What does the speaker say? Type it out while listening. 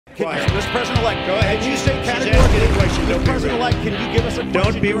quiet. Mr. President-elect, Go ahead. can you state She's categorically, asking a question. Don't Mr. be President-elect, can you give us a question?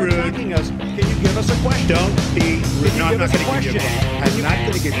 Don't be You're rude. attacking us. Can you give us a question? Don't be rude. No, I'm not going to give you a question. question. I'm not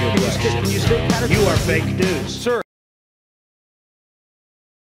going to give you a question. Can you state categorically? You are fake news. Sir.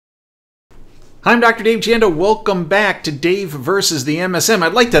 Hi, I'm Dr. Dave Janda. Welcome back to Dave versus the MSM.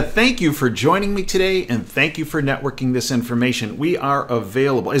 I'd like to thank you for joining me today and thank you for networking this information. We are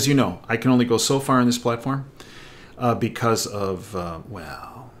available. As you know, I can only go so far on this platform because of,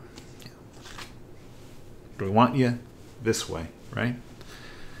 do we want you this way, right?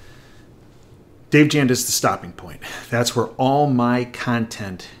 Dave Janda is the stopping point. That's where all my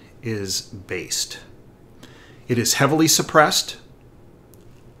content is based. It is heavily suppressed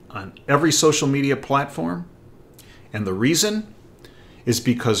on every social media platform. And the reason is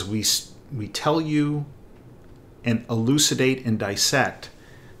because we tell you and elucidate and dissect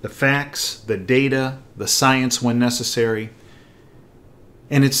the facts, the data, the science when necessary.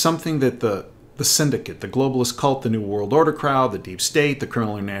 And it's something that the syndicate, the globalist cult, the New World Order crowd, the deep state, the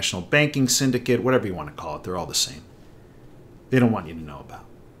criminal international banking syndicate, whatever you want to call it, they're all the same. They don't want you to know about.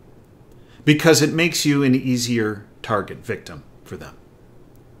 Because it makes you an easier target victim for them.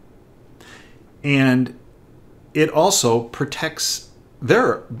 And it also protects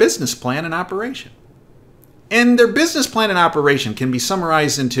their business plan and operation. And their business plan and operation can be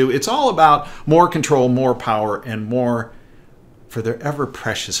summarized into, it's all about more control, more power, and more for their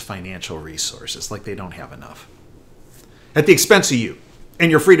ever-precious financial resources, like they don't have enough. At the expense of you, and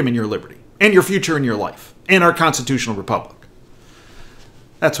your freedom and your liberty, and your future and your life, and our constitutional republic.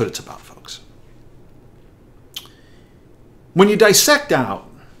 That's what it's about, folks. When you dissect out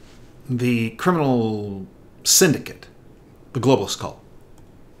the criminal syndicate, the globalist cult,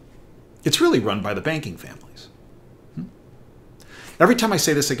 it's really run by the banking families. Every time I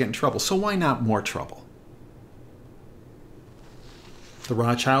say this, I get in trouble. So why not more trouble? The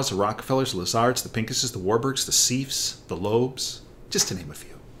Rothschilds, the Rockefellers, the Lazards, the Pinkuses, the Warburgs, the Seifs, the Loebs, just to name a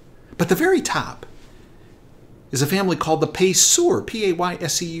few. But the very top is a family called the Payseur,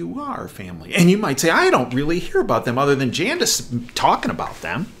 P-A-Y-S-E-U-R family. And you might say, I don't really hear about them other than Janda talking about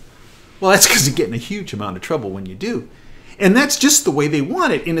them. Well, that's because you get in a huge amount of trouble when you do. And that's just the way they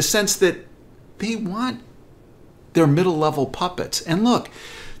want it, in a sense that they want their middle-level puppets. And look,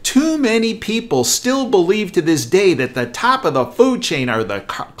 too many people still believe to this day that the top of the food chain are the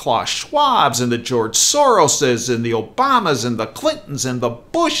Klaus Schwabs and the George Soroses and the Obamas and the Clintons and the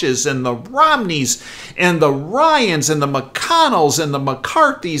Bushes and the Romneys and the Ryans and the McConnells and the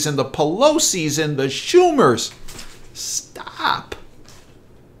McCarthys and the Pelosis and the Schumers. Stop.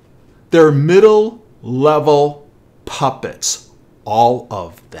 They're middle-level puppets, all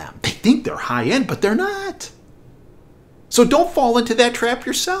of them. They think they're high-end, but they're not. So don't fall into that trap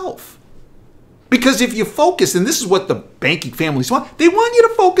yourself. Because if you focus, and this is what the banking families want, they want you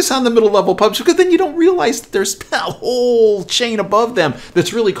to focus on the middle-level puppets, because then you don't realize that there's a whole chain above them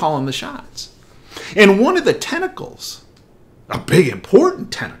that's really calling the shots. And one of the tentacles, a big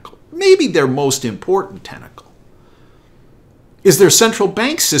important tentacle, maybe their most important tentacle, is their central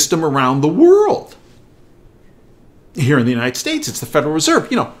bank system around the world. Here in the United States, it's the Federal Reserve,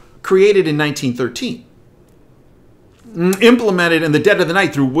 created in 1913. Implemented in the dead of the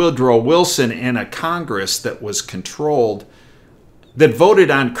night through Woodrow Wilson and a Congress that was controlled, that voted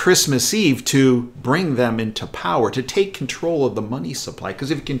on Christmas Eve to bring them into power, to take control of the money supply.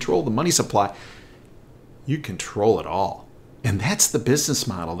 Because if you control the money supply, you control it all. And that's the business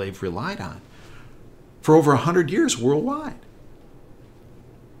model they've relied on for over 100 years worldwide.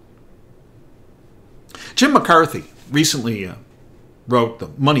 Jim McCarthy recently wrote The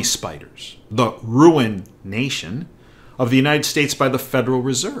Money Spiders, the Ruined Nation of the United States by the Federal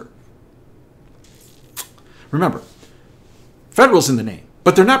Reserve. Remember, federal's in the name,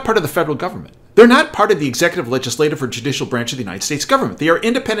 but they're not part of the federal government. They're not part of the executive, legislative, or judicial branch of the United States government. They are an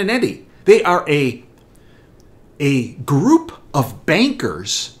independent entity. They are a group of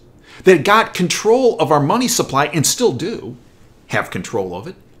bankers that got control of our money supply and still do have control of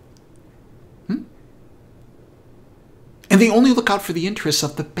it. And they only look out for the interests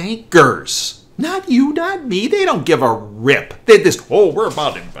of the bankers. Not you, not me. They don't give a rip. We're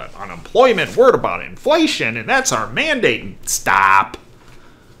about unemployment, we're about inflation, and that's our mandate. Stop.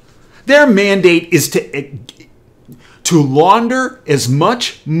 Their mandate is to launder as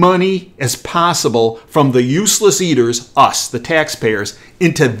much money as possible from the useless eaters, us, the taxpayers,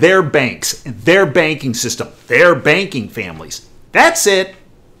 into their banks, their banking system, their banking families. That's it.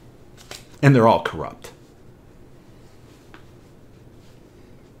 And they're all corrupt.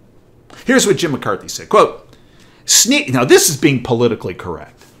 Here's what Jim McCarthy said, quote, now this is being politically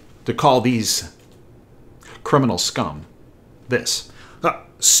correct, to call these criminal scum this.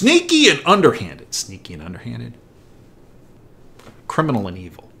 Sneaky and underhanded. Sneaky and underhanded. Criminal and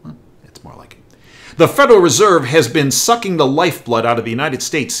evil. Huh? It's more like it. The Federal Reserve has been sucking the lifeblood out of the United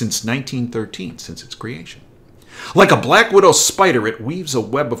States since 1913, since its creation. Like a black widow spider, it weaves a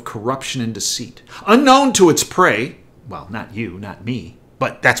web of corruption and deceit. Unknown to its prey, well, not you, not me,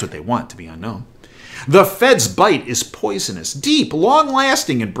 but that's what they want, to be unknown. The Fed's bite is poisonous, deep,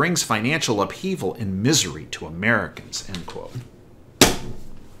 long-lasting, and brings financial upheaval and misery to Americans, end quote.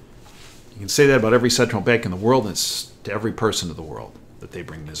 You can say that about every central bank in the world, and it's to every person of the world that they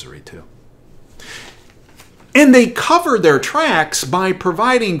bring misery to. And they cover their tracks by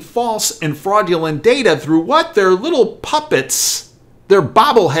providing false and fraudulent data through what? Their little puppets, their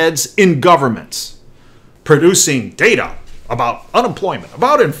bobbleheads in governments. Producing data about unemployment,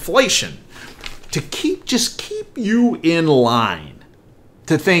 about inflation, to just keep you in line.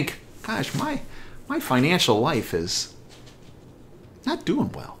 To think, gosh, my financial life is not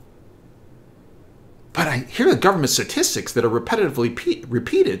doing well. But I hear the government statistics that are repetitively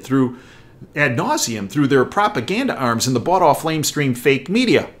repeated through ad nauseum through their propaganda arms and the bought-off lamestream fake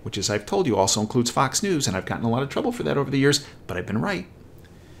media, which, as I've told you, also includes Fox News, and I've gotten a lot of trouble for that over the years, but I've been right.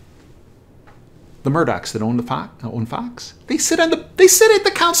 The Murdochs that own Fox, they sit at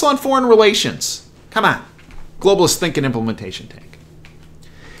the Council on Foreign Relations. Come on, globalist thinking implementation tank.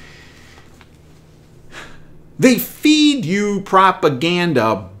 They feed you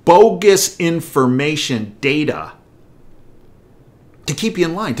propaganda, bogus information, data, to keep you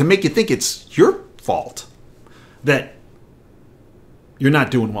in line, to make you think it's your fault that you're not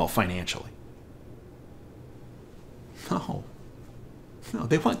doing well financially. No,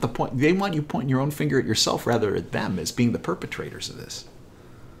 they want you pointing your own finger at yourself rather than them as being the perpetrators of this.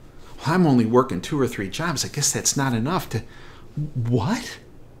 Well, I'm only working 2 or 3 jobs. I guess that's not enough to... What?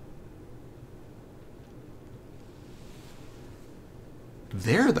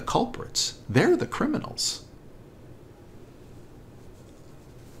 They're the culprits. They're the criminals.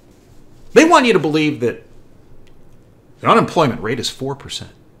 They want you to believe that the unemployment rate is 4%.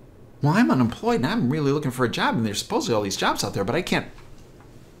 Well, I'm unemployed and I'm really looking for a job, and there's supposedly all these jobs out there, but I can't.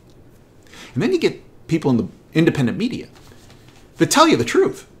 And then you get people in the independent media that tell you the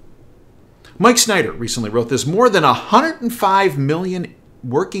truth. Mike Snyder recently wrote this: more than 105 million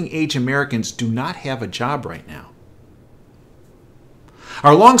working-age Americans do not have a job right now.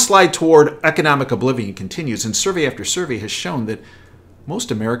 Our long slide toward economic oblivion continues, and survey after survey has shown that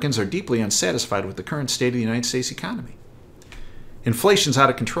most Americans are deeply unsatisfied with the current state of the United States economy. Inflation's out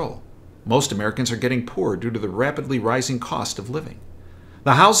of control. Most Americans are getting poorer due to the rapidly rising cost of living.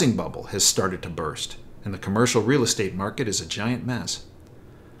 The housing bubble has started to burst, and the commercial real estate market is a giant mess.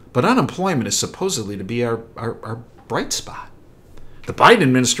 But unemployment is supposedly to be our bright spot. The Biden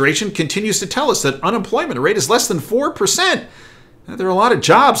administration continues to tell us that unemployment rate is less than 4%. Now, there are a lot of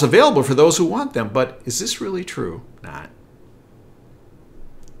jobs available for those who want them, but is this really true? Not.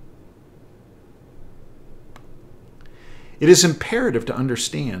 It is imperative to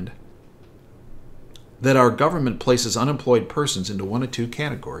understand that our government places unemployed persons into 1 of 2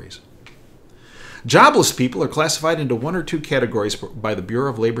 categories. Jobless people are classified into 1 or 2 categories by the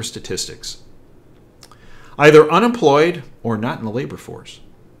Bureau of Labor Statistics. Either unemployed or not in the labor force.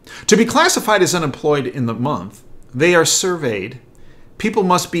 To be classified as unemployed in the month they are surveyed, people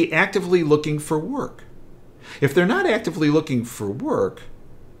must be actively looking for work. If they're not actively looking for work,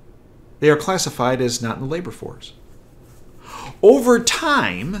 they are classified as not in the labor force. Over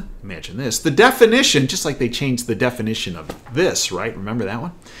time, imagine this, the definition, just like they changed the definition of this, right? Remember that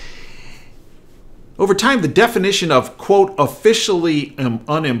one? Over time, the definition of, quote, officially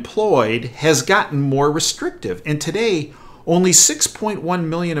unemployed has gotten more restrictive. And today, only 6.1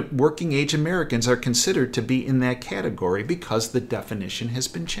 million working age Americans are considered to be in that category because the definition has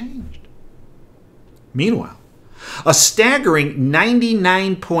been changed. Meanwhile, a staggering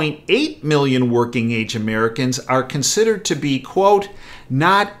 99.8 million working age Americans are considered to be, quote,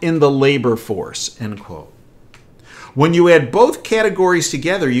 not in the labor force, end quote. When you add both categories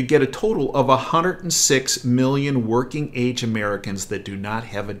together, you get a total of 106 million working age Americans that do not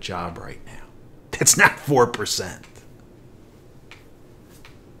have a job right now. That's not 4%.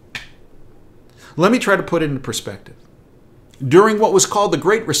 Let me try to put it into perspective. During what was called the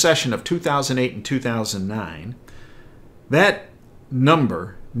Great Recession of 2008 and 2009, that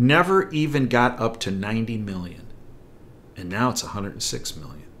number never even got up to 90 million. And now it's 106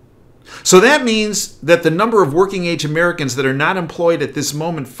 million. So that means that the number of working age Americans that are not employed at this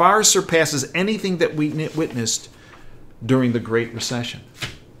moment far surpasses anything that we witnessed during the Great Recession.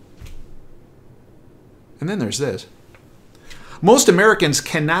 And then there's this. Most Americans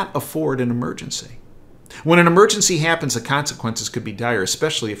cannot afford an emergency. When an emergency happens, the consequences could be dire,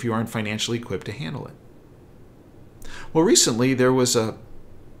 especially if you aren't financially equipped to handle it. Well, recently there was an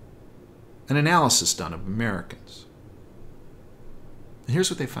analysis done of Americans. And here's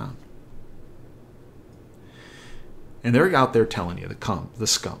what they found. And they're out there telling you, the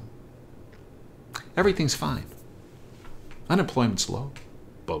scum. Everything's fine. Unemployment's low.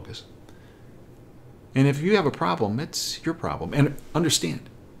 Bogus. And if you have a problem, it's your problem. And understand,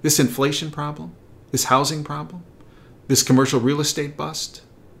 this inflation problem, this housing problem, this commercial real estate bust,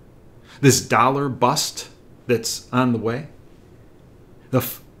 this dollar bust that's on the way, the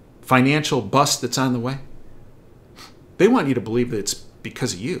financial bust that's on the way, they want you to believe that it's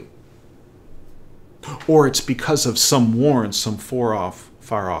because of you. Or it's because of some war in some far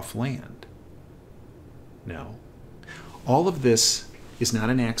off land. No. All of this is not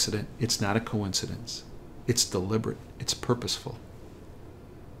an accident. It's not a coincidence. It's deliberate. It's purposeful.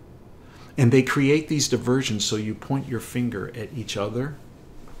 And they create these diversions so you point your finger at each other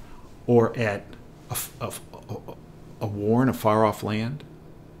or at a war in a far-off land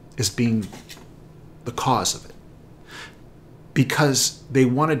as being the cause of it. Because they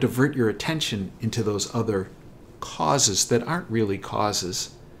want to divert your attention into those other causes that aren't really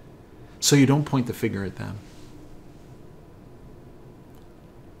causes, so you don't point the finger at them.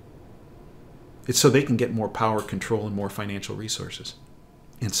 It's so they can get more power, control, and more financial resources.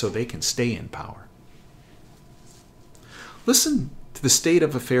 And so they can stay in power. Listen to the state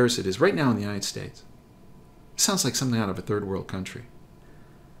of affairs it is right now in the United States. It sounds like something out of a third world country.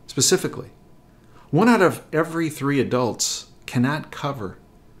 Specifically, 1 out of every 3 adults cannot cover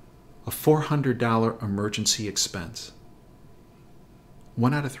a $400 emergency expense.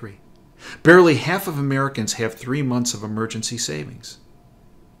 1 out of 3. Barely half of Americans have 3 months of emergency savings.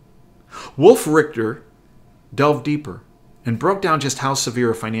 Wolf Richter delved deeper and broke down just how severe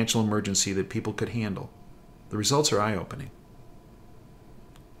a financial emergency that people could handle. The results are eye-opening.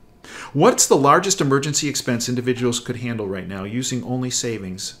 What's the largest emergency expense individuals could handle right now using only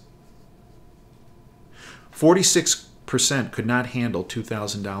savings? 46% could not handle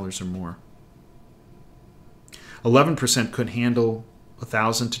 $2,000 or more. 11% couldn't handle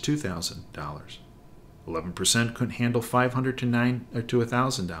 $1,000 to $2,000. 11% couldn't handle $500 to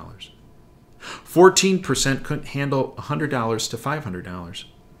 $1,000. 14% couldn't handle $100 to $500.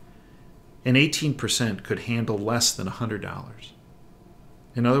 And 18% could handle less than $100.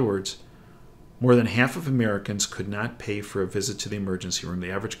 In other words, more than half of Americans could not pay for a visit to the emergency room, the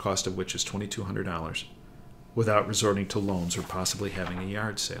average cost of which is $2,200, without resorting to loans or possibly having a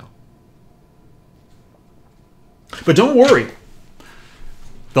yard sale. But don't worry,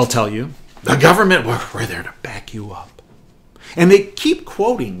 they'll tell you, the government, we're there to back you up. And they keep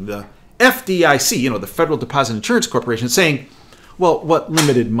quoting the FDIC, the Federal Deposit Insurance Corporation, saying, well, what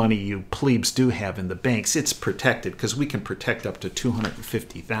limited money you plebes do have in the banks, it's protected because we can protect up to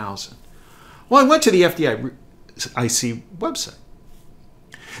 $250,000. Well, I went to the FDIC website.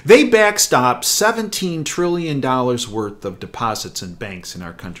 They backstop $17 trillion worth of deposits in banks in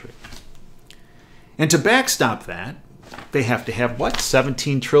our country. And to backstop that, they have to have, what,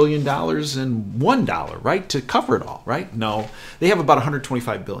 $17 trillion and $1, right, to cover it all, right? No, they have about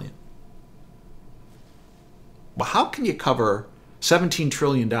 $125 billion. Well, how can you cover $17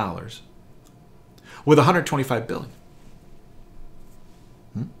 trillion with $125 billion?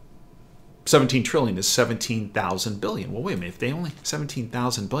 17 trillion is 17,000 billion. Well, wait a minute. If they only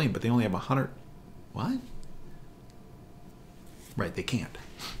 17,000 billion, but they only have 100, what? Right, they can't.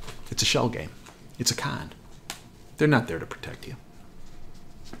 It's a shell game. It's a con. They're not there to protect you.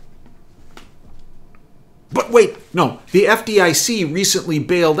 But wait, no. The FDIC recently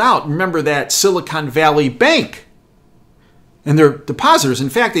bailed out, remember, that Silicon Valley Bank and their depositors. In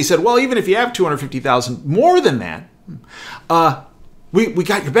fact, they said, well, even if you have 250,000, more than that, we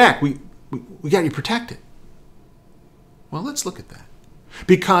got your back. We got you protected. Well, let's look at that.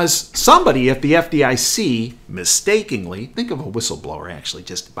 Because somebody at the FDIC mistakenly, think of a whistleblower actually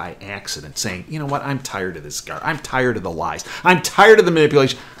just by accident saying, you know what, I'm tired of this guy. I'm tired of the lies. I'm tired of the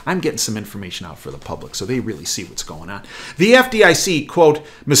manipulation. I'm getting some information out for the public so they really see what's going on. The FDIC, quote,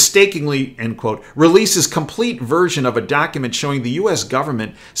 mistakenly, end quote, releases complete version of a document showing the U.S.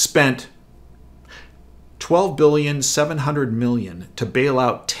 government spent $12.7 billion to bail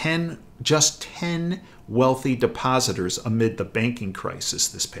out just 10 wealthy depositors amid the banking crisis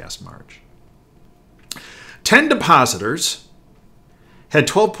this past March. 10 depositors had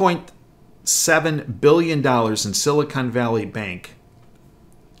 $12.7 billion in Silicon Valley Bank.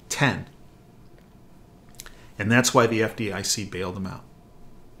 10. And that's why the FDIC bailed them out.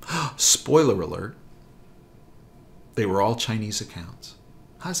 Spoiler alert. They were all Chinese accounts.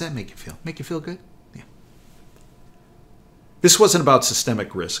 How does that make you feel? Make you feel good? Yeah. This wasn't about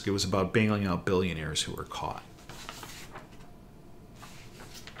systemic risk. It was about bailing out billionaires who were caught.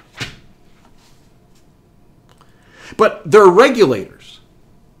 But there are regulators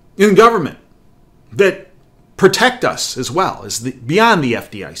in government that protect us as well as beyond the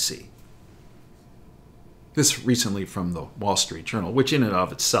FDIC. This recently from the Wall Street Journal, which in and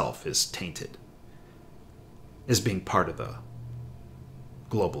of itself is tainted as being part of the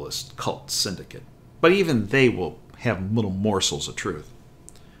globalist cult syndicate. But even they will have little morsels of truth.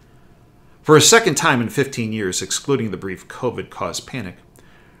 For a second time in 15 years, excluding the brief COVID-caused panic,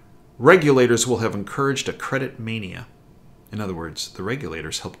 regulators will have encouraged a credit mania. In other words, the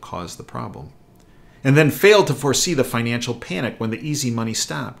regulators helped cause the problem, and then failed to foresee the financial panic when the easy money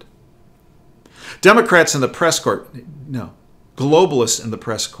stopped. Democrats in the press corps, no, globalists in the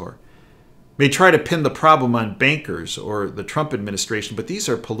press corps, may try to pin the problem on bankers or the Trump administration, but these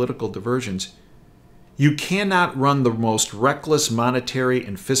are political diversions. You cannot run the most reckless monetary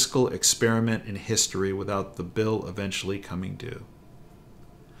and fiscal experiment in history without the bill eventually coming due.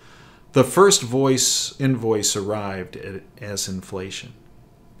 The first invoice arrived as inflation.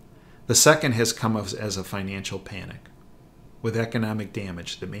 The second has come as a financial panic, with economic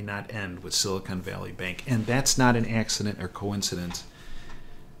damage that may not end with Silicon Valley Bank. And that's not an accident or coincidence.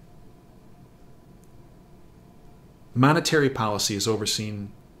 Monetary policy is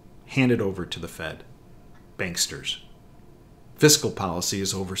overseen, handed over to the Fed, Banksters. Fiscal policy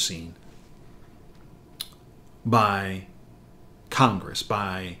is overseen by Congress,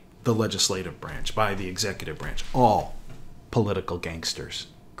 by the legislative branch, by the executive branch, all political gangsters,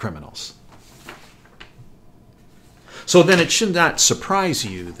 criminals. So then it should not surprise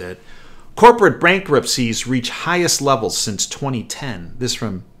you that corporate bankruptcies reach highest levels since 2010. This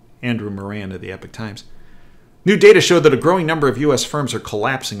from Andrew Moran of the Epoch Times. New data show that a growing number of U.S. firms are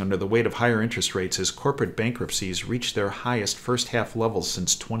collapsing under the weight of higher interest rates as corporate bankruptcies reach their highest first-half levels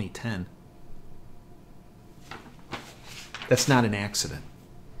since 2010. That's not an accident.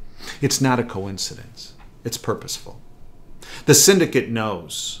 It's not a coincidence. It's purposeful. The syndicate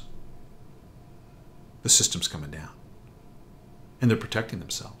knows the system's coming down, and they're protecting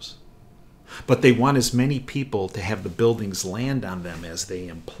themselves. But they want as many people to have the buildings land on them as they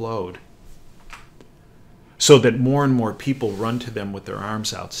implode, so that more and more people run to them with their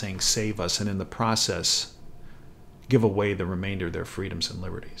arms out saying, save us, and in the process, give away the remainder of their freedoms and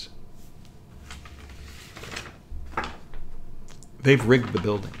liberties. They've rigged the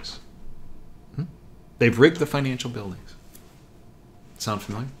buildings. They've rigged the financial buildings. Sound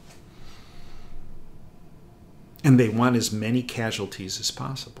familiar? And they want as many casualties as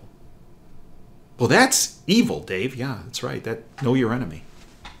possible. Well, that's evil, Dave. Yeah, that's right. Know your enemy.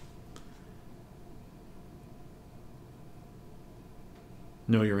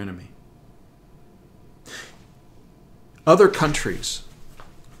 Know your enemy. Other countries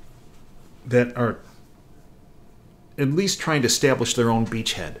that are at least trying to establish their own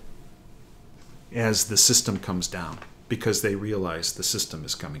beachhead as the system comes down, because they realize the system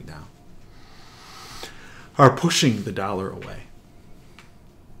is coming down, are pushing the dollar away.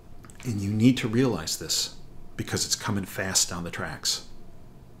 And you need to realize this because it's coming fast down the tracks.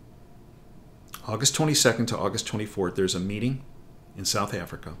 August 22nd to August 24th, there's a meeting in South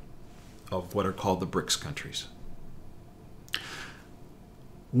Africa of what are called the BRICS countries.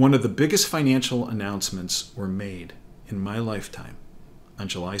 One of the biggest financial announcements were made in my lifetime on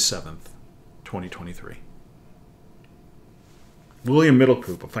July 7th, 2023. William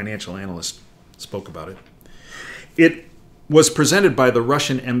Middlecroop, a financial analyst, spoke about it. It was presented by the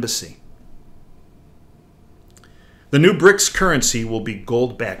Russian embassy. The new BRICS currency will be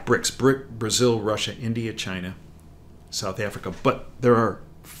gold-backed. BRICS, Brazil, Russia, India, China, South Africa. But there are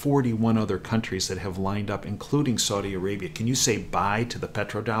 41 other countries that have lined up, including Saudi Arabia. Can you say bye to the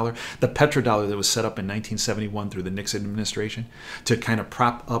petrodollar? The petrodollar that was set up in 1971 through the Nixon administration to kind of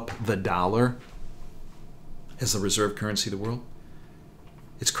prop up the dollar as the reserve currency of the world.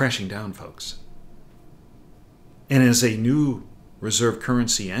 It's crashing down, folks. And as a new reserve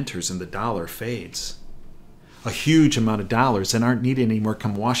currency enters and the dollar fades, a huge amount of dollars that aren't needed anymore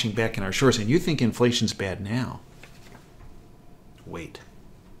come washing back in our shores. And you think inflation's bad now. Wait.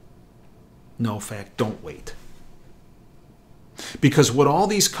 No, in fact, don't wait. Because what all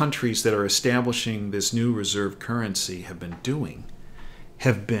these countries that are establishing this new reserve currency have been doing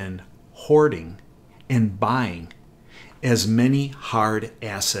have been hoarding and buying as many hard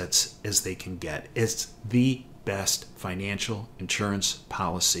assets as they can get. It's the best financial insurance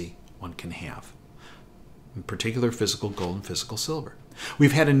policy one can have. In particular, physical gold and physical silver.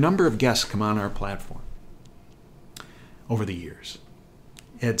 We've had a number of guests come on our platform over the years.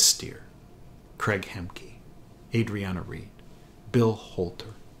 Ed Steer, Craig Hemke, Adriana Reed, Bill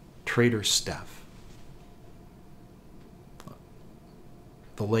Holter, Trader Steph,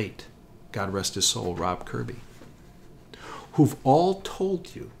 the late, God rest his soul, Rob Kirby, who've all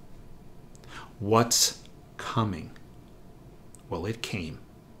told you what's coming. Well, it came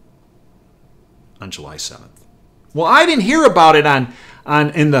on July 7th. Well, I didn't hear about it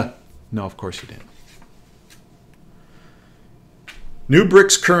No, of course you didn't. New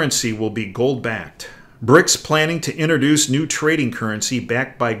BRICS currency will be gold-backed. BRICS planning to introduce new trading currency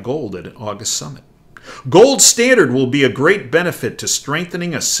backed by gold at an August summit. Gold standard will be a great benefit to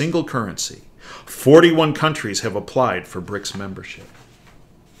strengthening a single currency. 41 countries have applied for BRICS membership.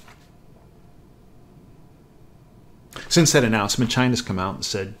 Since that announcement, China's come out and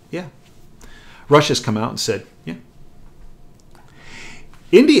said, yeah. Russia's come out and said, yeah.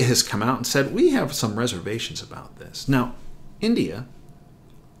 India has come out and said, we have some reservations about this. Now, India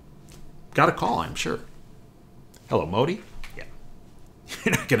got a call, I'm sure. Hello, Modi? Yeah.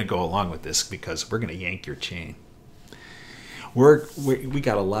 You're not going to go along with this because we're going to yank your chain. We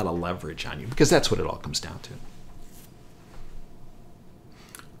got a lot of leverage on you because that's what it all comes down to.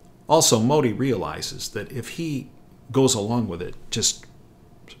 Also, Modi realizes that if he goes along with it just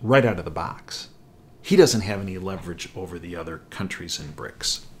right out of the box, he doesn't have any leverage over the other countries in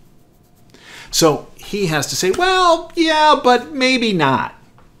BRICS. So he has to say, well, yeah, but maybe not.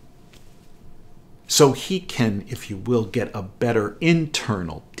 So he can, if you will, get a better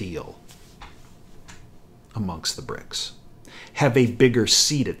internal deal amongst the BRICS. Have a bigger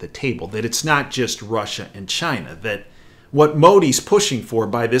seat at the table, that it's not just Russia and China, that what Modi's pushing for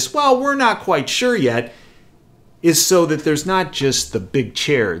by this, well, we're not quite sure yet, is so that there's not just the big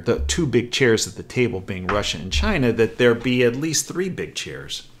chair, the two big chairs at the table being Russia and China, that there be at least three big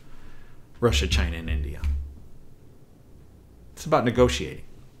chairs, Russia, China, and India. It's about negotiating.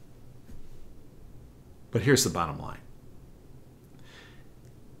 But here's the bottom line.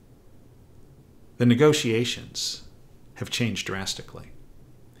 The negotiations have changed drastically.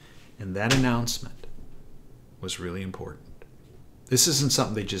 And that announcement was really important. This isn't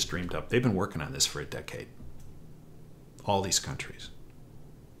something they just dreamed up. They've been working on this for a decade. All these countries.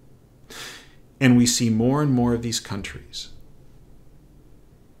 And we see more and more of these countries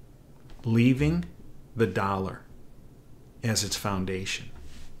leaving the dollar as its foundation.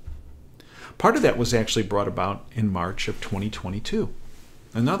 Part of that was actually brought about in March of 2022,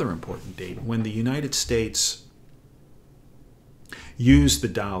 another important date, when the United States used the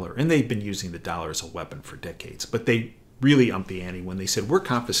dollar, and they've been using the dollar as a weapon for decades, but they really upped the ante when they said, we're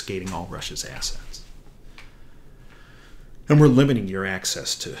confiscating all Russia's assets. And we're limiting your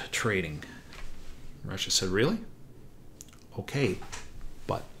access to trading. Russia said, really? Okay,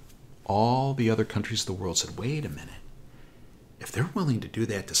 but all the other countries of the world said, wait a minute. If they're willing to do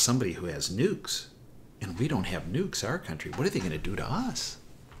that to somebody who has nukes, and we don't have nukes, our country, what are they going to do to us?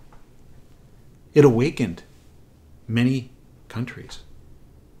 It awakened many countries.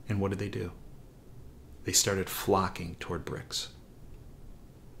 And what did they do? They started flocking toward BRICS.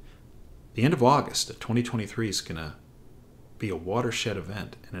 The end of August of 2023 is going to be a watershed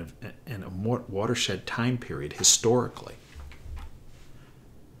event and a watershed time period historically.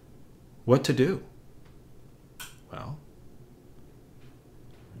 What to do? Well,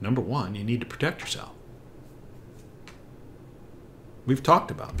 number one, you need to protect yourself. We've talked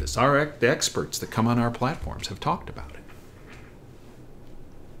about this. The experts that come on our platforms have talked about it.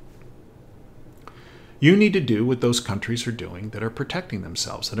 You need to do what those countries are doing that are protecting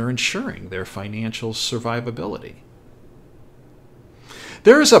themselves, that are ensuring their financial survivability.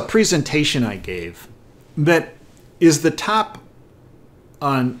 There is a presentation I gave that is the top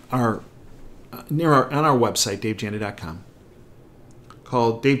on our website, davejanda.com,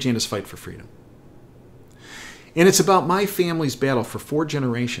 called Dave Janda's Fight for Freedom. And it's about my family's battle for 4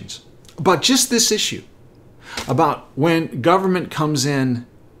 generations, about just this issue, about when government comes in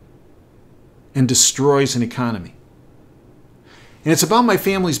and destroys an economy. And it's about my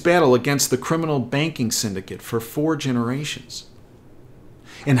family's battle against the criminal banking syndicate for 4 generations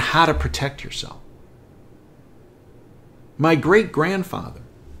and how to protect yourself. My great-grandfather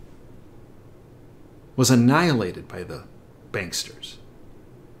was annihilated by the Banksters.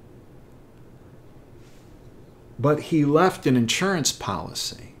 But he left an insurance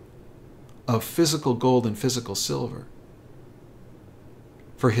policy of physical gold and physical silver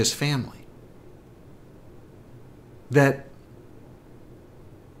for his family that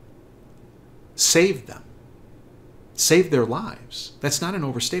saved them, saved their lives. That's not an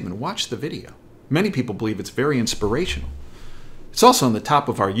overstatement. Watch the video. Many people believe it's very inspirational. It's also on the top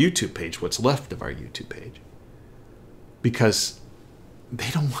of our YouTube page, what's left of our YouTube page, because they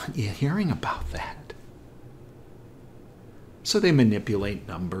don't want you hearing about that. So they manipulate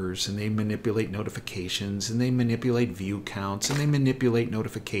numbers, and they manipulate notifications, and they manipulate view counts, and they manipulate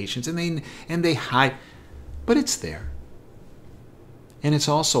notifications, and they hide. But it's there. And it's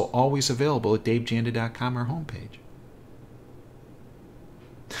also always available at davejanda.com, our homepage.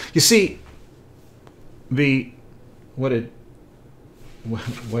 You see, what did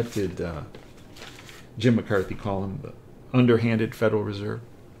Jim McCarthy call him? The underhanded Federal Reserve?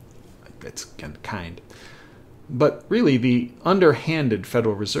 That's kind. But really, the underhanded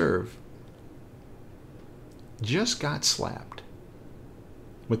Federal Reserve just got slapped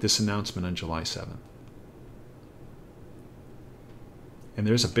with this announcement on July 7th. And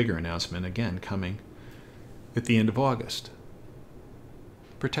there's a bigger announcement again coming at the end of August.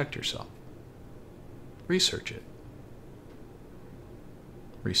 Protect yourself. Research it.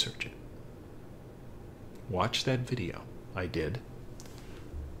 Research it. Watch that video I did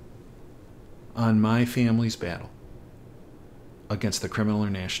on my family's battle against the criminal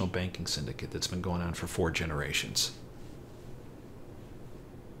international banking syndicate that's been going on for 4 generations.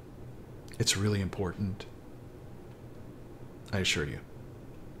 It's really important. I assure you.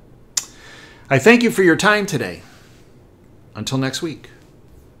 I thank you for your time today. Until next week,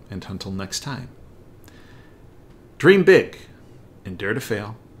 and until next time. Dream big and dare to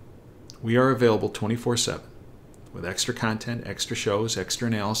fail. We are available 24/7 with extra content, extra shows, extra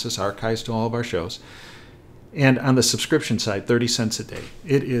analysis, archives to all of our shows. And on the subscription side, 30 cents a day.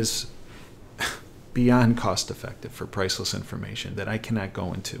 It is beyond cost effective for priceless information that I cannot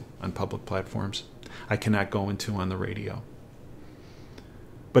go into on public platforms. I cannot go into on the radio.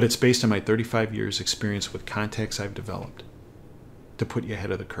 But it's based on my 35 years experience with contacts I've developed to put you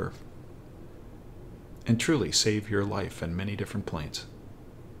ahead of the curve and truly save your life on many different planes.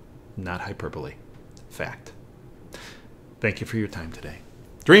 Not hyperbole. Fact. Thank you for your time today.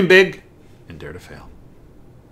 Dream big and dare to fail.